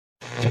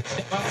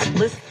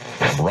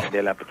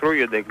De la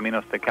patrulla de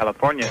Caminos de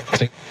California.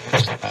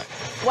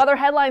 Weather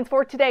headlines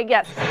for today,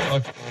 yes.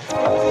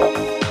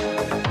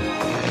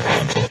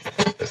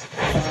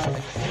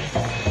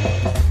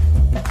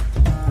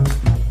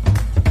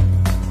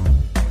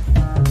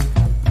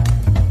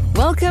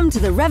 Welcome to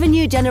the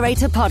Revenue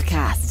Generator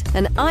Podcast,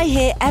 an I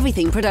Hear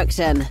Everything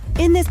production.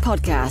 In this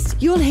podcast,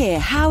 you'll hear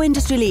how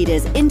industry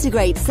leaders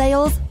integrate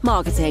sales,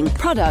 marketing,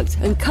 product,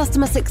 and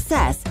customer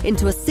success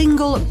into a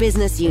single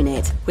business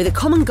unit with a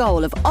common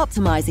goal of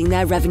optimizing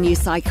their revenue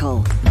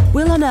cycle.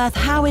 We'll unearth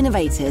how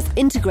innovators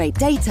integrate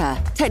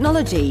data,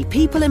 technology,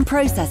 people, and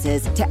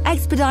processes to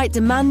expedite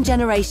demand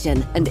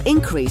generation and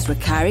increase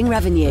recurring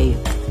revenue.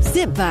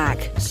 Sit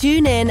back,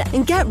 tune in,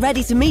 and get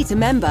ready to meet a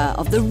member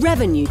of the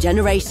revenue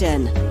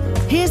generation.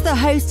 Here's the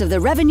host of the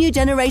Revenue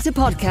Generator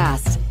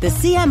Podcast, the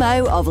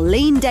CMO of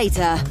Lean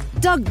Data,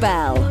 Doug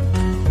Bell.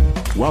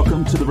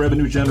 Welcome to the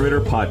Revenue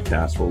Generator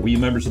Podcast, where we,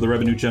 members of the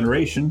Revenue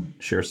Generation,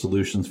 share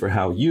solutions for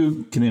how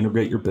you can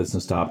integrate your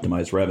business to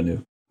optimize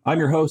revenue. I'm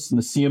your host and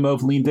the CMO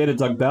of Lean Data,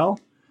 Doug Bell,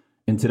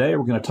 and today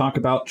we're going to talk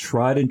about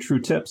tried and true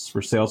tips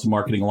for sales and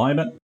marketing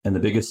alignment and the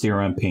biggest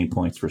CRM pain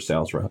points for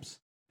sales reps.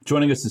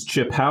 Joining us is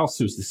Chip House,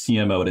 who's the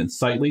CMO at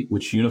Insightly,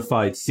 which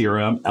unified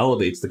CRM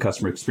elevates the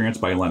customer experience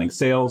by aligning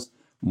sales,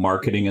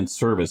 marketing, and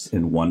service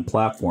in one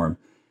platform.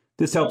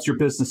 This helps your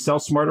business sell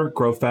smarter,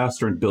 grow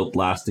faster, and build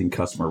lasting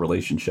customer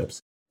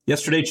relationships.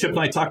 Yesterday, Chip and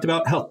I talked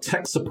about how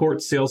tech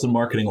supports sales and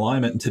marketing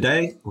alignment, and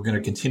today we're going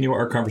to continue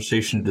our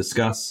conversation to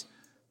discuss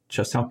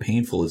just how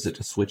painful is it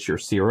to switch your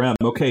CRM.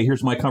 Okay,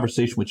 here's my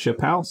conversation with Chip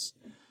House,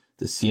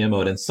 the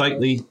CMO at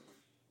Insightly.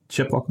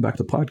 Chip, welcome back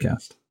to the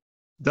podcast.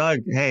 Doug,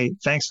 hey,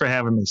 thanks for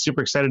having me.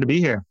 Super excited to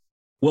be here.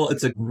 Well,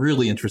 it's a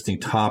really interesting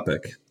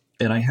topic.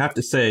 And I have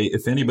to say,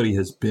 if anybody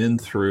has been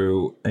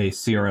through a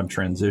CRM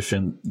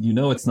transition, you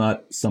know it's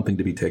not something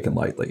to be taken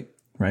lightly,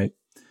 right?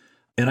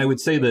 And I would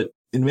say that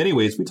in many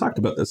ways, we talked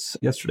about this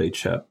yesterday,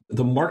 Chip,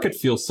 the market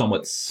feels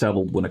somewhat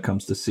settled when it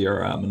comes to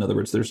CRM. In other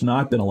words, there's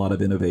not been a lot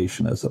of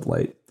innovation as of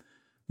late.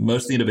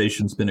 Most of the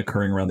innovation's been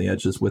occurring around the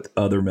edges with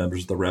other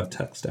members of the Rev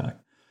Tech stack.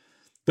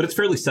 But it's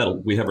fairly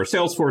settled. We have our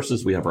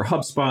Salesforces, we have our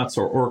HubSpots,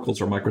 our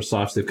Oracles, our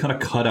Microsofts. They've kind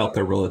of cut out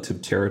their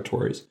relative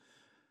territories.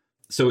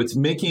 So it's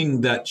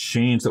making that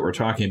change that we're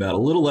talking about a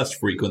little less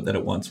frequent than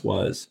it once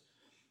was.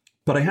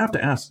 But I have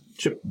to ask,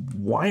 Chip,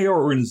 why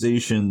are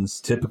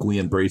organizations typically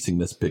embracing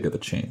this big of a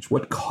change?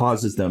 What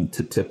causes them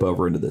to tip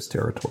over into this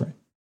territory?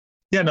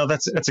 Yeah, no,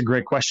 that's a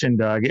great question,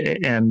 Doug.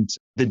 And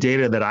the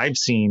data that I've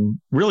seen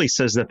really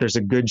says that there's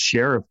a good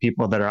share of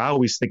people that are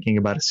always thinking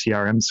about a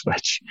CRM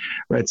switch,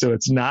 right? So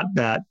it's not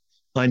that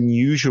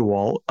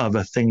unusual of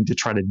a thing to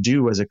try to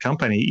do as a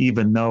company,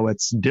 even though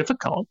it's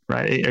difficult,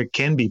 right? It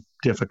can be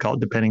difficult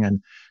depending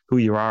on who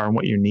you are and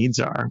what your needs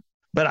are.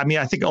 But I mean,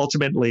 I think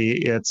ultimately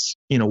it's,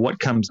 what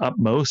comes up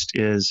most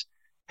is,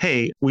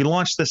 hey, we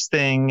launched this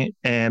thing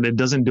and it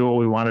doesn't do what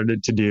we wanted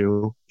it to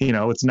do.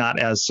 It's not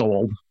as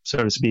sold, so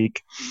to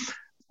speak.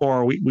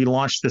 Or we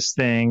launched this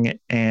thing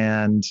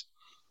and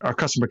our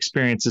customer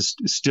experience is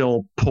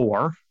still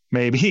poor,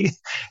 maybe,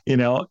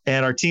 and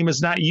our team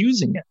is not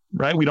using it,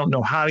 right? We don't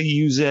know how to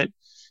use it.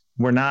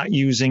 We're not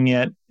using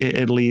it,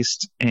 at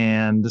least.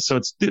 And so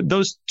it's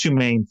those two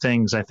main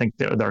things, I think,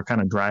 that are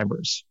kind of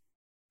drivers.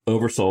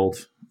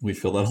 Oversold. We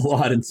feel that a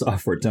lot in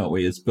software, don't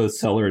we? As both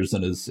sellers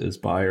and as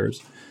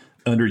buyers.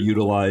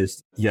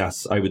 Underutilized.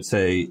 Yes, I would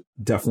say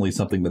definitely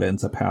something that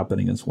ends up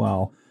happening as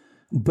well.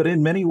 But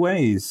in many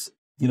ways,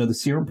 the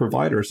CRM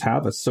providers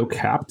have us so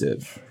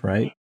captive,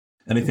 right?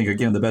 And I think,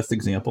 again, the best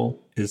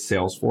example is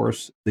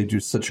Salesforce. They do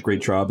such a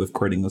great job of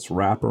creating this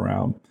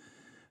wraparound.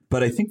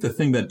 But I think the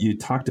thing that you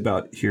talked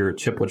about here,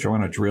 Chip, which I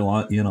want to drill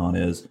in on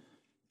is,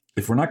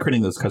 if we're not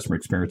creating those customer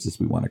experiences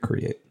we want to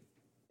create.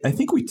 I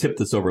think we tipped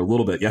this over a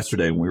little bit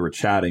yesterday when we were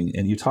chatting,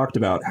 and you talked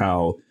about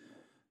how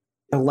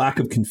a lack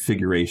of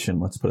configuration,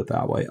 let's put it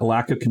that way, a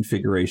lack of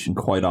configuration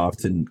quite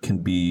often can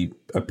be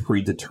a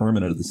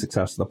predeterminant of the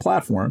success of the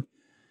platform,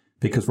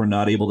 because we're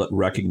not able to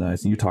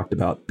recognize, and you talked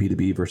about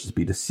B2B versus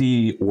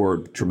B2C, or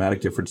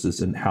dramatic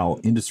differences in how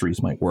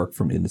industries might work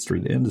from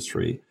industry to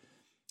industry,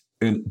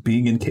 and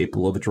being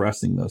incapable of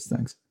addressing those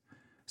things.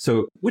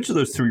 So which of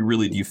those three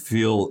really do you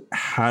feel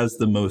has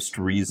the most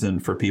reason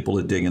for people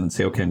to dig in and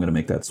say, okay, I'm going to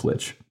make that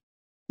switch?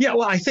 Yeah,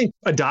 well, I think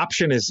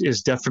adoption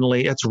is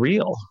definitely, it's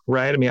real,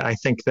 right? I mean, I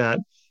think that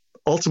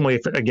ultimately,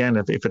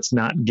 if it's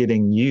not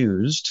getting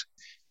used,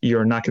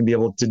 you're not going to be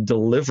able to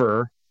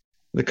deliver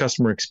the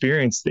customer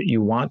experience that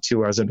you want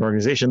to as an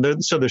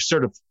organization. So they're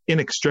sort of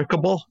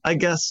inextricable, I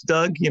guess,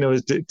 Doug,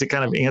 to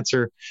kind of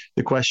answer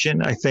the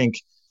question. I think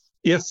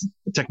if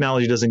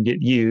technology doesn't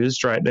get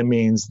used, right, that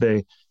means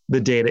the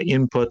data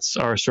inputs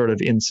are sort of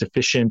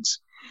insufficient,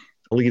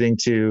 leading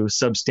to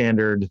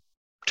substandard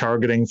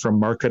targeting from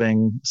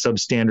marketing,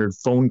 substandard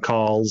phone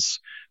calls,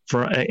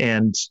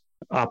 and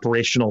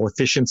operational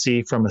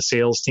efficiency from a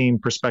sales team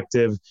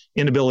perspective,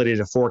 inability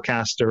to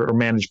forecast or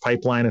manage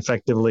pipeline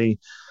effectively,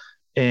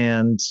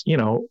 and,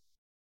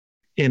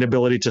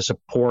 inability to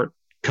support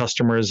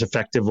customers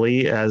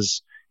effectively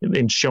as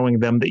in showing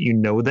them that you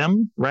know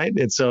them, right?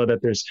 And so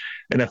that there's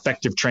an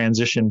effective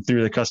transition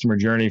through the customer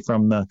journey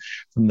from the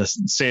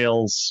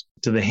sales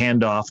to the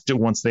handoff to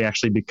once they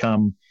actually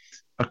become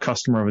a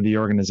customer of the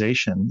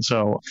organization.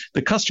 So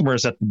the customer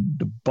is at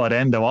the butt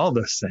end of all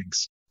those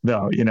things,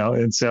 though,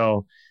 and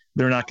so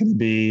they're not going to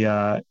be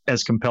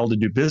as compelled to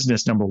do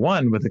business, number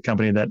one, with a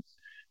company that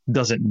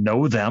doesn't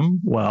know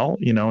them well,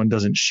 and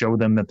doesn't show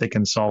them that they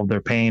can solve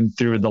their pain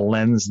through the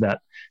lens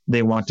that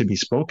they want to be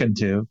spoken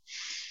to.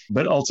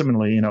 But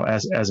ultimately,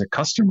 as a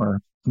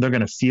customer, they're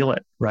going to feel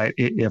it, right?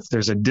 If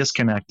there's a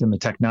disconnect in the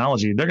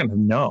technology, they're going to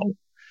know,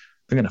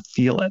 they're going to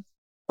feel it.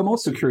 I'm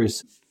also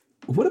curious,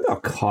 what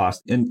about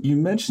cost? And you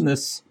mentioned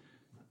this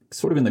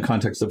sort of in the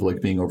context of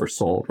like being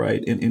oversold,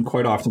 right? And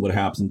quite often what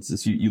happens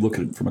is you look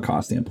at it from a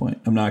cost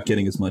standpoint. I'm not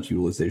getting as much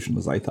utilization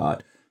as I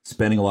thought.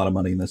 Spending a lot of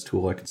money in this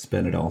tool, I could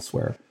spend it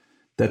elsewhere.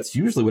 That's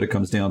usually what it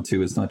comes down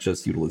to. It's not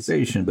just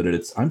utilization, but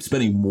I'm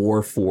spending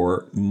more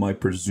for my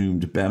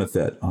presumed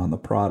benefit on the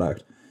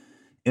product.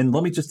 And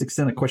let me just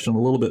extend a question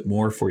a little bit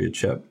more for you,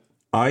 Chip.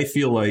 I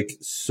feel like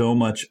so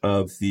much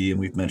of and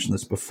we've mentioned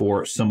this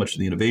before, so much of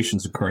the innovation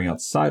is occurring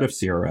outside of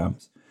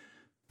CRMs.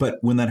 But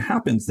when that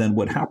happens, then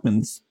what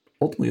happens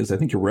ultimately is I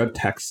think your rev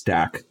tech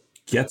stack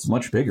gets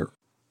much bigger,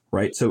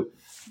 right? So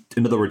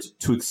in other words,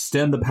 to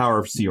extend the power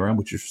of CRM,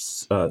 which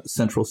is a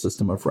central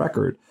system of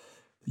record,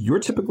 you're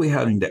typically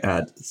having to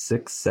add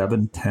 6,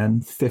 7,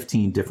 10,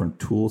 15 different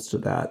tools to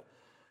that.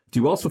 Do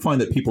you also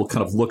find that people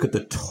kind of look at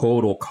the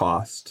total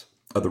cost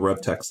of the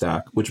rev tech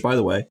stack, which, by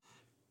the way,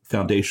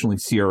 foundationally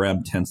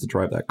CRM tends to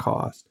drive that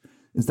cost?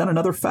 Is that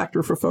another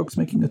factor for folks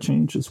making a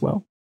change as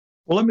well?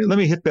 Well, let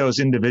me hit those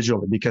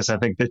individually, because I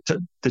think that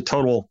the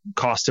total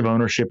cost of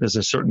ownership is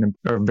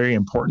a very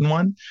important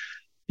one.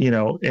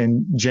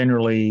 And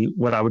generally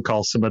what I would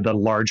call some of the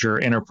larger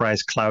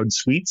enterprise cloud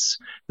suites,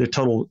 the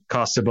total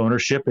cost of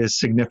ownership is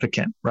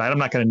significant, right? I'm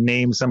not going to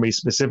name somebody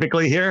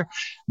specifically here,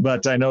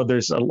 but I know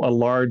there's a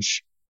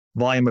large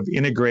volume of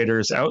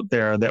integrators out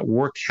there that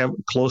work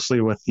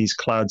closely with these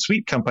cloud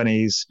suite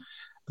companies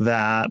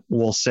that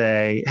will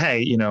say,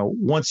 hey,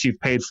 once you've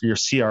paid for your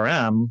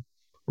CRM,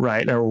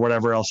 right, or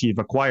whatever else you've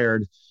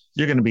acquired,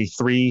 you're going to be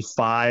 3,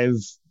 5,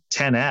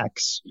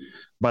 10x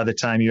by the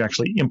time you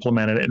actually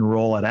implement it and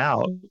roll it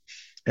out.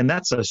 And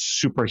that's a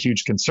super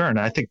huge concern.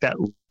 I think that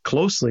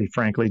closely,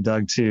 frankly,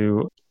 Doug,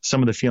 to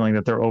some of the feeling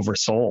that they're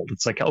oversold.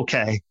 It's like,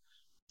 okay,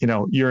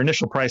 your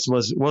initial price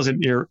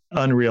wasn't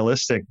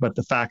unrealistic, but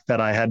the fact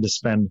that I had to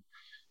spend,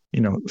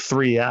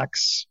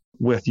 3x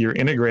with your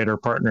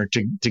integrator partner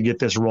to get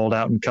this rolled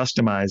out and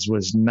customized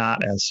was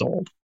not as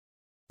sold.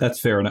 That's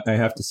fair. And I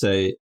have to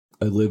say,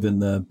 I live in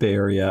the Bay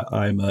Area.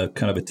 I'm a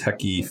kind of a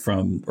techie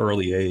from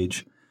early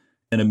age.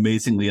 And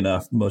amazingly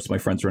enough, most of my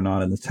friends are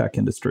not in the tech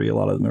industry. A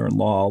lot of them are in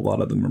law. A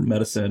lot of them are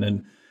medicine.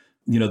 And,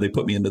 they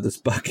put me into this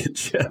bucket,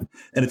 Chip.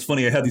 And it's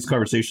funny, I had these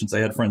conversations. I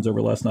had friends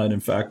over last night. In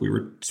fact, we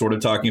were sort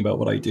of talking about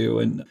what I do.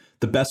 And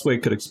the best way I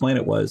could explain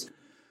it was,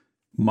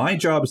 my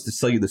job is to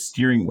sell you the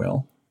steering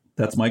wheel.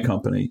 That's my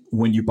company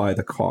when you buy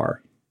the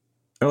car.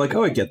 They're like,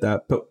 oh, I get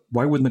that. But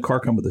why wouldn't the car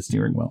come with a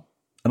steering wheel?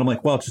 And I'm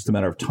like, well, it's just a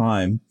matter of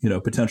time,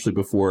 potentially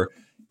before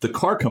the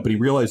car company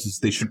realizes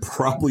they should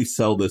probably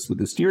sell this with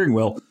the steering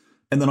wheel.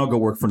 And then I'll go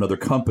work for another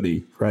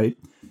company, right?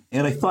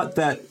 And I thought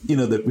that,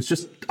 that was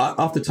just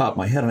off the top of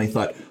my head. And I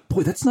thought,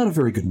 boy, that's not a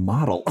very good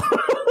model.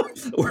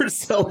 We're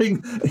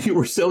selling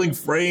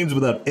frames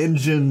without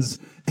engines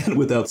and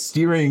without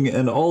steering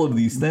and all of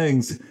these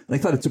things. And I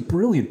thought it's a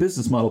brilliant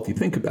business model if you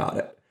think about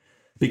it.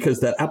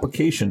 Because that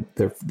application,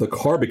 the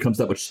car becomes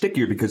that much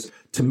stickier, because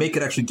to make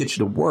it actually get you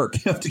to work,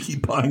 you have to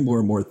keep buying more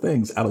and more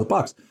things out of the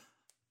box.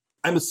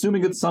 I'm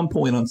assuming at some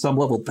point, on some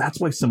level, that's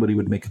why somebody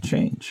would make a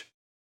change.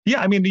 Yeah,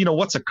 I mean,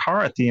 what's a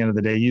car at the end of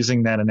the day?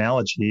 Using that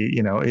analogy,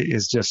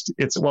 is just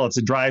it's a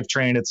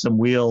drivetrain, it's some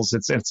wheels,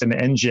 it's an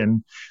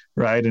engine,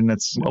 right, and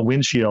it's a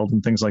windshield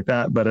and things like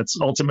that. But it's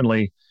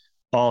ultimately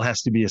all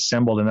has to be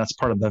assembled, and that's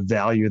part of the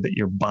value that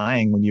you're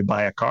buying when you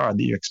buy a car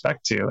that you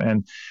expect to.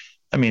 And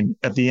I mean,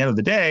 at the end of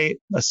the day,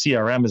 a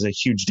CRM is a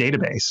huge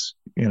database.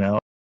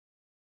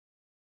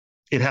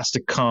 It has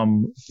to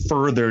come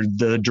further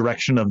the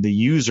direction of the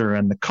user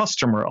and the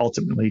customer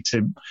ultimately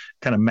to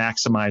kind of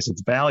maximize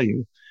its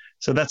value.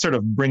 So that sort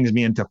of brings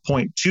me into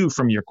point 2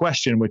 from your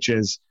question, which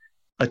is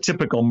a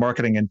typical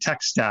marketing and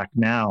tech stack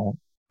now.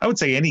 I would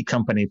say any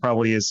company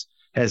probably has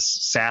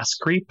SaaS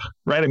creep,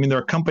 right? I mean, there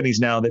are companies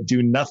now that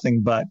do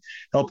nothing but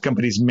help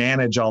companies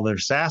manage all their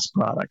SaaS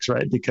products,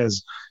 right?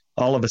 Because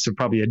all of us have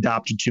probably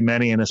adopted too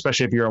many. And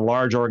especially if you're a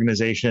large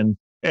organization,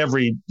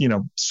 every,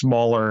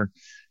 smaller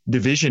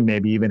division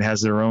maybe even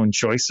has their own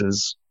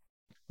choices,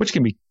 which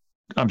can be,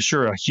 I'm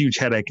sure, a huge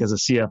headache as a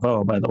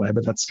CFO, by the way,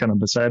 but that's kind of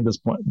beside this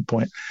point.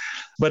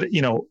 But,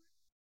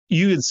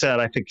 you had said,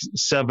 I think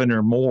 7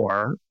 or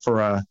more for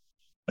a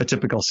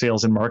typical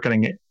sales and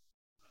marketing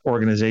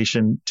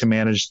organization to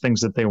manage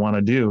things that they want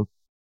to do.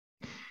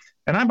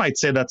 And I might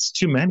say that's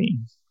too many,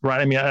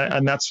 right? I mean,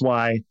 and that's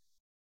why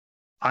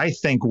I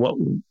think what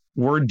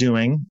we're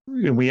doing,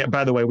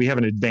 by the way, we have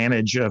an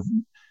advantage of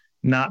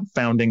not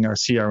founding our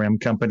CRM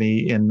company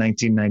in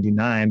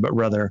 1999, but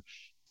rather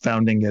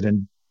founding it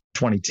in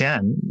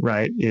 2010,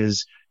 right,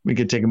 is we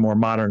could take a more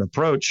modern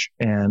approach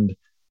and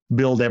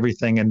build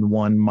everything in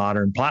one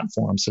modern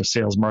platform. So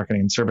sales,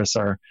 marketing, and service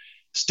are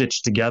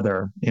stitched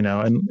together,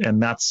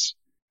 and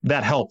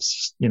that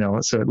helps,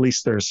 so at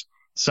least there's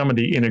some of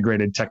the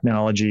integrated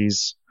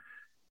technologies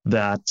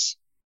that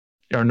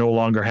are no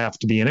longer have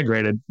to be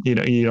integrated.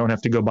 You don't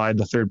have to go buy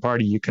the third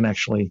party. You can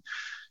actually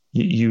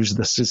use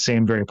the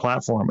same very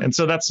platform. And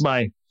so that's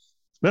my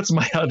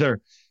other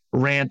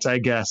rant, I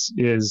guess,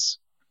 is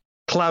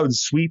cloud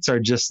suites are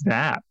just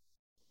that.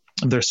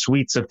 They're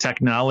suites of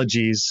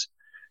technologies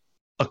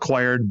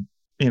acquired,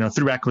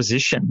 through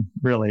acquisition,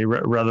 really,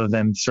 rather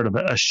than sort of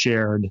a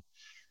shared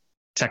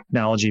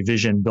technology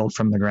vision built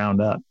from the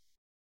ground up.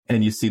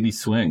 And you see these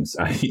swings.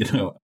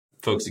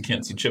 Folks, you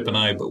can't see Chip and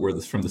I, but we're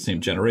from the same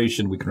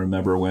generation. We can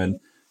remember when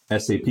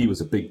SAP was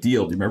a big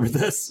deal. Do you remember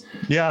this?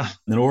 Yeah. And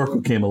then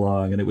Oracle came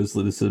along, and it was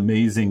this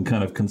amazing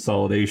kind of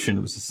consolidation.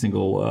 It was a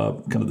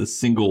single, this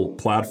single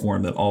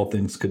platform that all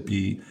things could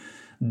be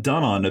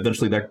done on.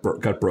 Eventually, that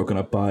got broken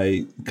up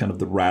by kind of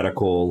the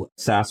radical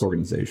SaaS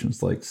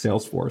organizations like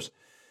Salesforce.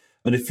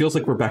 And it feels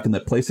like we're back in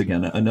that place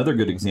again. Another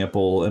good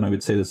example, and I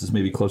would say this is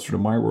maybe closer to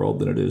my world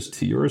than it is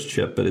to yours,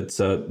 Chip, but it's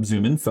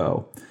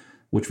ZoomInfo,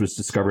 which was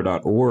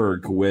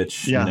Discover.org,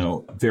 which,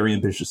 very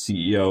ambitious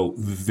CEO,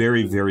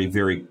 very, very,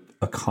 very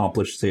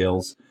accomplished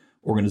sales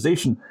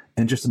organization,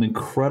 and just an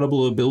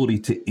incredible ability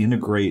to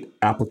integrate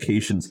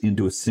applications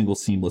into a single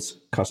seamless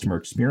customer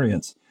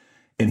experience.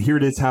 And here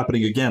it is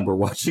happening again. We're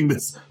watching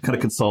this kind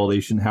of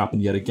consolidation happen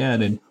yet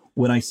again. And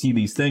when I see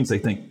these things, I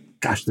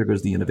think, gosh, there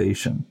goes the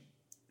innovation,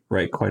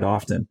 right? Quite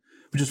often,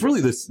 which is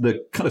really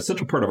the kind of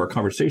central part of our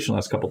conversation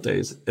last couple of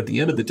days. At the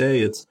end of the day,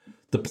 it's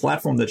the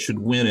platform that should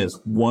win is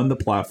the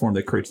platform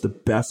that creates the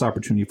best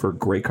opportunity for a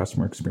great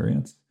customer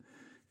experience.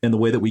 And the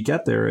way that we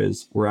get there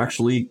is we're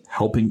actually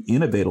helping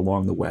innovate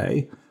along the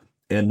way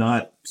and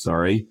not,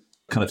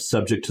 kind of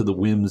subject to the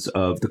whims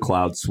of the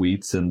cloud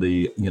suites and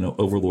the,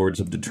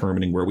 overlords of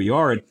determining where we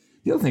are. And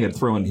the other thing I'd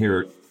throw in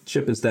here,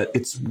 Chip, is that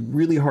it's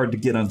really hard to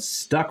get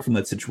unstuck from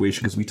that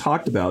situation because we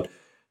talked about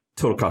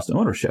total cost of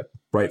ownership,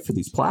 right, for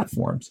these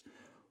platforms.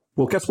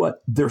 Well, guess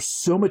what? There's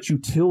so much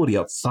utility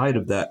outside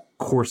of that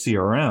core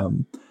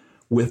CRM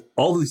with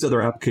all of these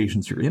other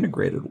applications you're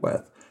integrated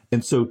with.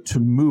 And so to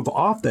move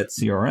off that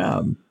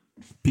CRM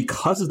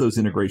because of those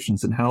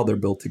integrations and how they're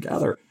built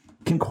together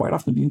can quite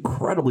often be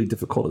incredibly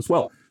difficult as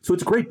well. So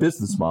it's a great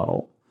business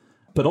model.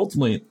 But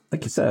ultimately,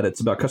 like you said,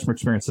 it's about customer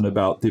experience and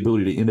about the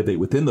ability to innovate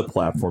within the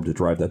platform to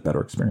drive that better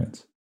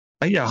experience.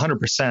 Yeah,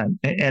 100%.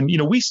 And,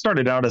 we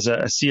started out as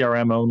a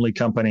CRM only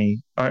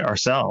company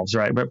ourselves,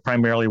 right? But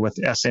primarily with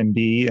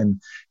SMB and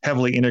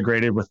heavily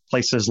integrated with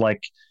places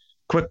like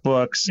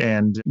QuickBooks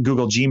and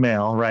Google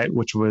Gmail, right?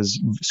 Which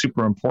was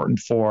super important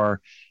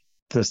for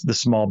the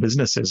small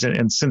businesses.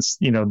 And since,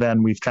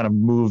 then we've kind of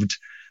moved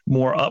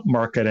more up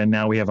market, and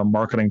now we have a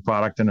marketing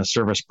product and a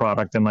service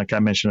product. And like I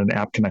mentioned, an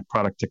App Connect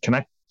product to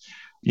connect,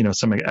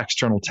 some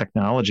external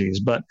technologies.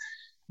 But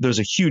there's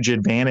a huge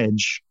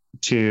advantage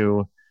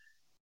to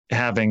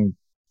having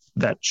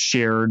that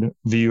shared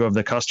view of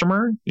the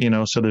customer,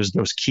 so there's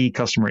those key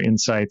customer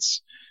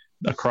insights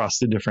across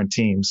the different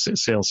teams,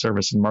 sales,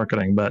 service, and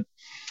marketing. But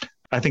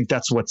I think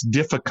that's what's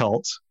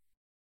difficult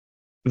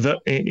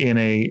in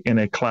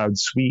a cloud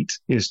suite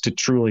is to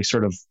truly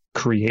sort of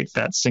create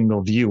that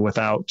single view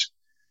without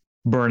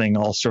burning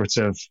all sorts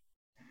of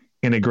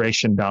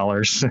integration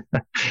dollars,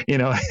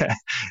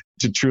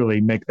 to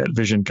truly make that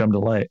vision come to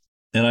light.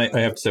 And I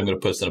have to say, I'm going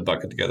to put this in a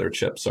bucket together,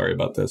 Chip. Sorry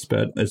about this.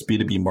 But as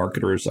B2B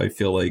marketers, I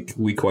feel like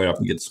we quite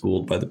often get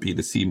schooled by the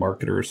B2C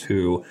marketers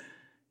who,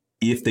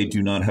 if they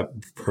do not have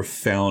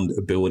profound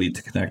ability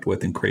to connect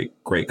with and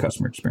create great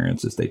customer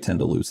experiences, they tend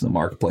to lose in the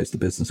marketplace. The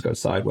business goes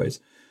sideways.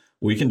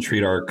 We can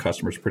treat our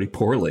customers pretty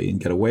poorly and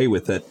get away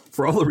with it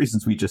for all the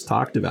reasons we just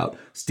talked about.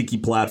 Sticky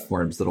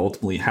platforms that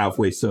ultimately have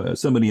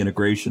so many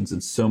integrations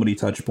and so many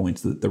touch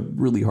points that they're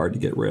really hard to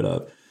get rid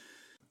of.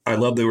 I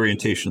love the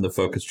orientation of the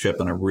focus, Chip,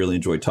 and I really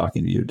enjoyed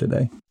talking to you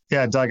today.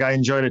 Yeah, Doug, I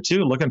enjoyed it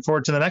too. Looking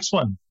forward to the next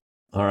one.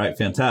 All right,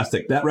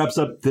 fantastic. That wraps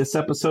up this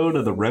episode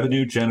of the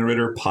Revenue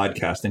Generator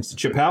Podcast. Thanks to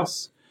Chip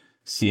House,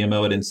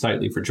 CMO at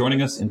Insightly, for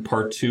joining us in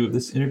part 2 of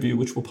this interview,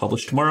 which we'll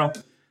publish tomorrow.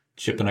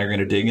 Chip and I are going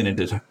to dig in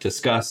and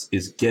discuss,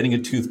 is getting a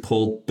tooth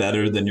pulled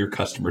better than your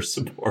customer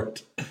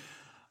support?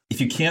 If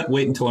you can't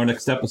wait until our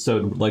next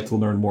episode and would like to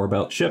learn more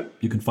about Chip,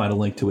 you can find a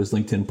link to his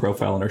LinkedIn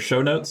profile in our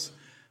show notes.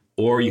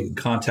 Or you can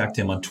contact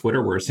him on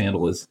Twitter, where his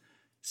handle is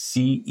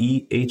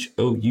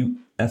CEHOUSE,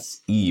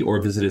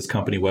 or visit his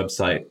company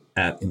website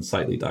at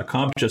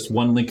insightly.com. Just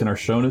one link in our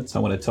show notes I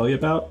want to tell you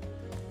about.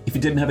 If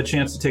you didn't have a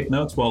chance to take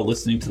notes while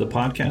listening to the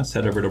podcast,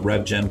 head over to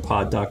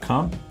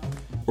revgenpod.com,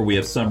 where we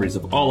have summaries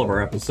of all of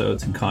our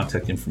episodes and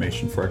contact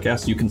information for our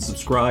guests. You can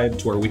subscribe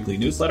to our weekly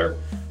newsletter,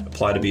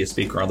 apply to be a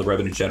speaker on the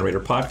Revenue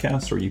Generator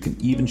podcast, or you can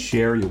even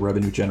share your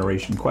revenue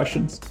generation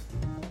questions,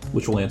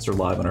 which we'll answer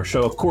live on our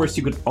show. Of course,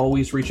 you can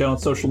always reach out on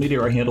social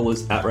media. Our handle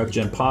is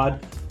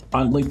 @RevGenPod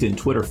on LinkedIn,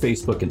 Twitter,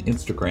 Facebook, and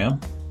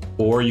Instagram.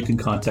 or you can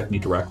contact me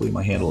directly.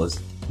 My handle is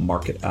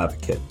Market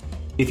Advocate.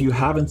 If you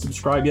haven't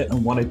subscribed yet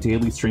and want a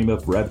daily stream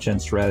of RevGen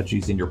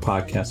strategies in your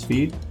podcast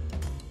feed,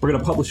 we're going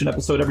to publish an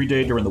episode every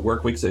day during the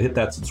work week, so hit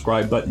that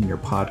subscribe button in your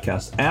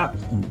podcast app,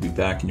 and we'll be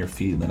back in your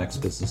feed in the next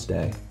business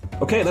day.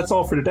 Okay, that's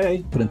all for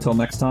today, but until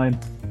next time,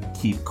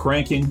 keep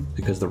cranking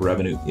because the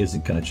revenue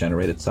isn't going to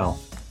generate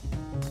itself.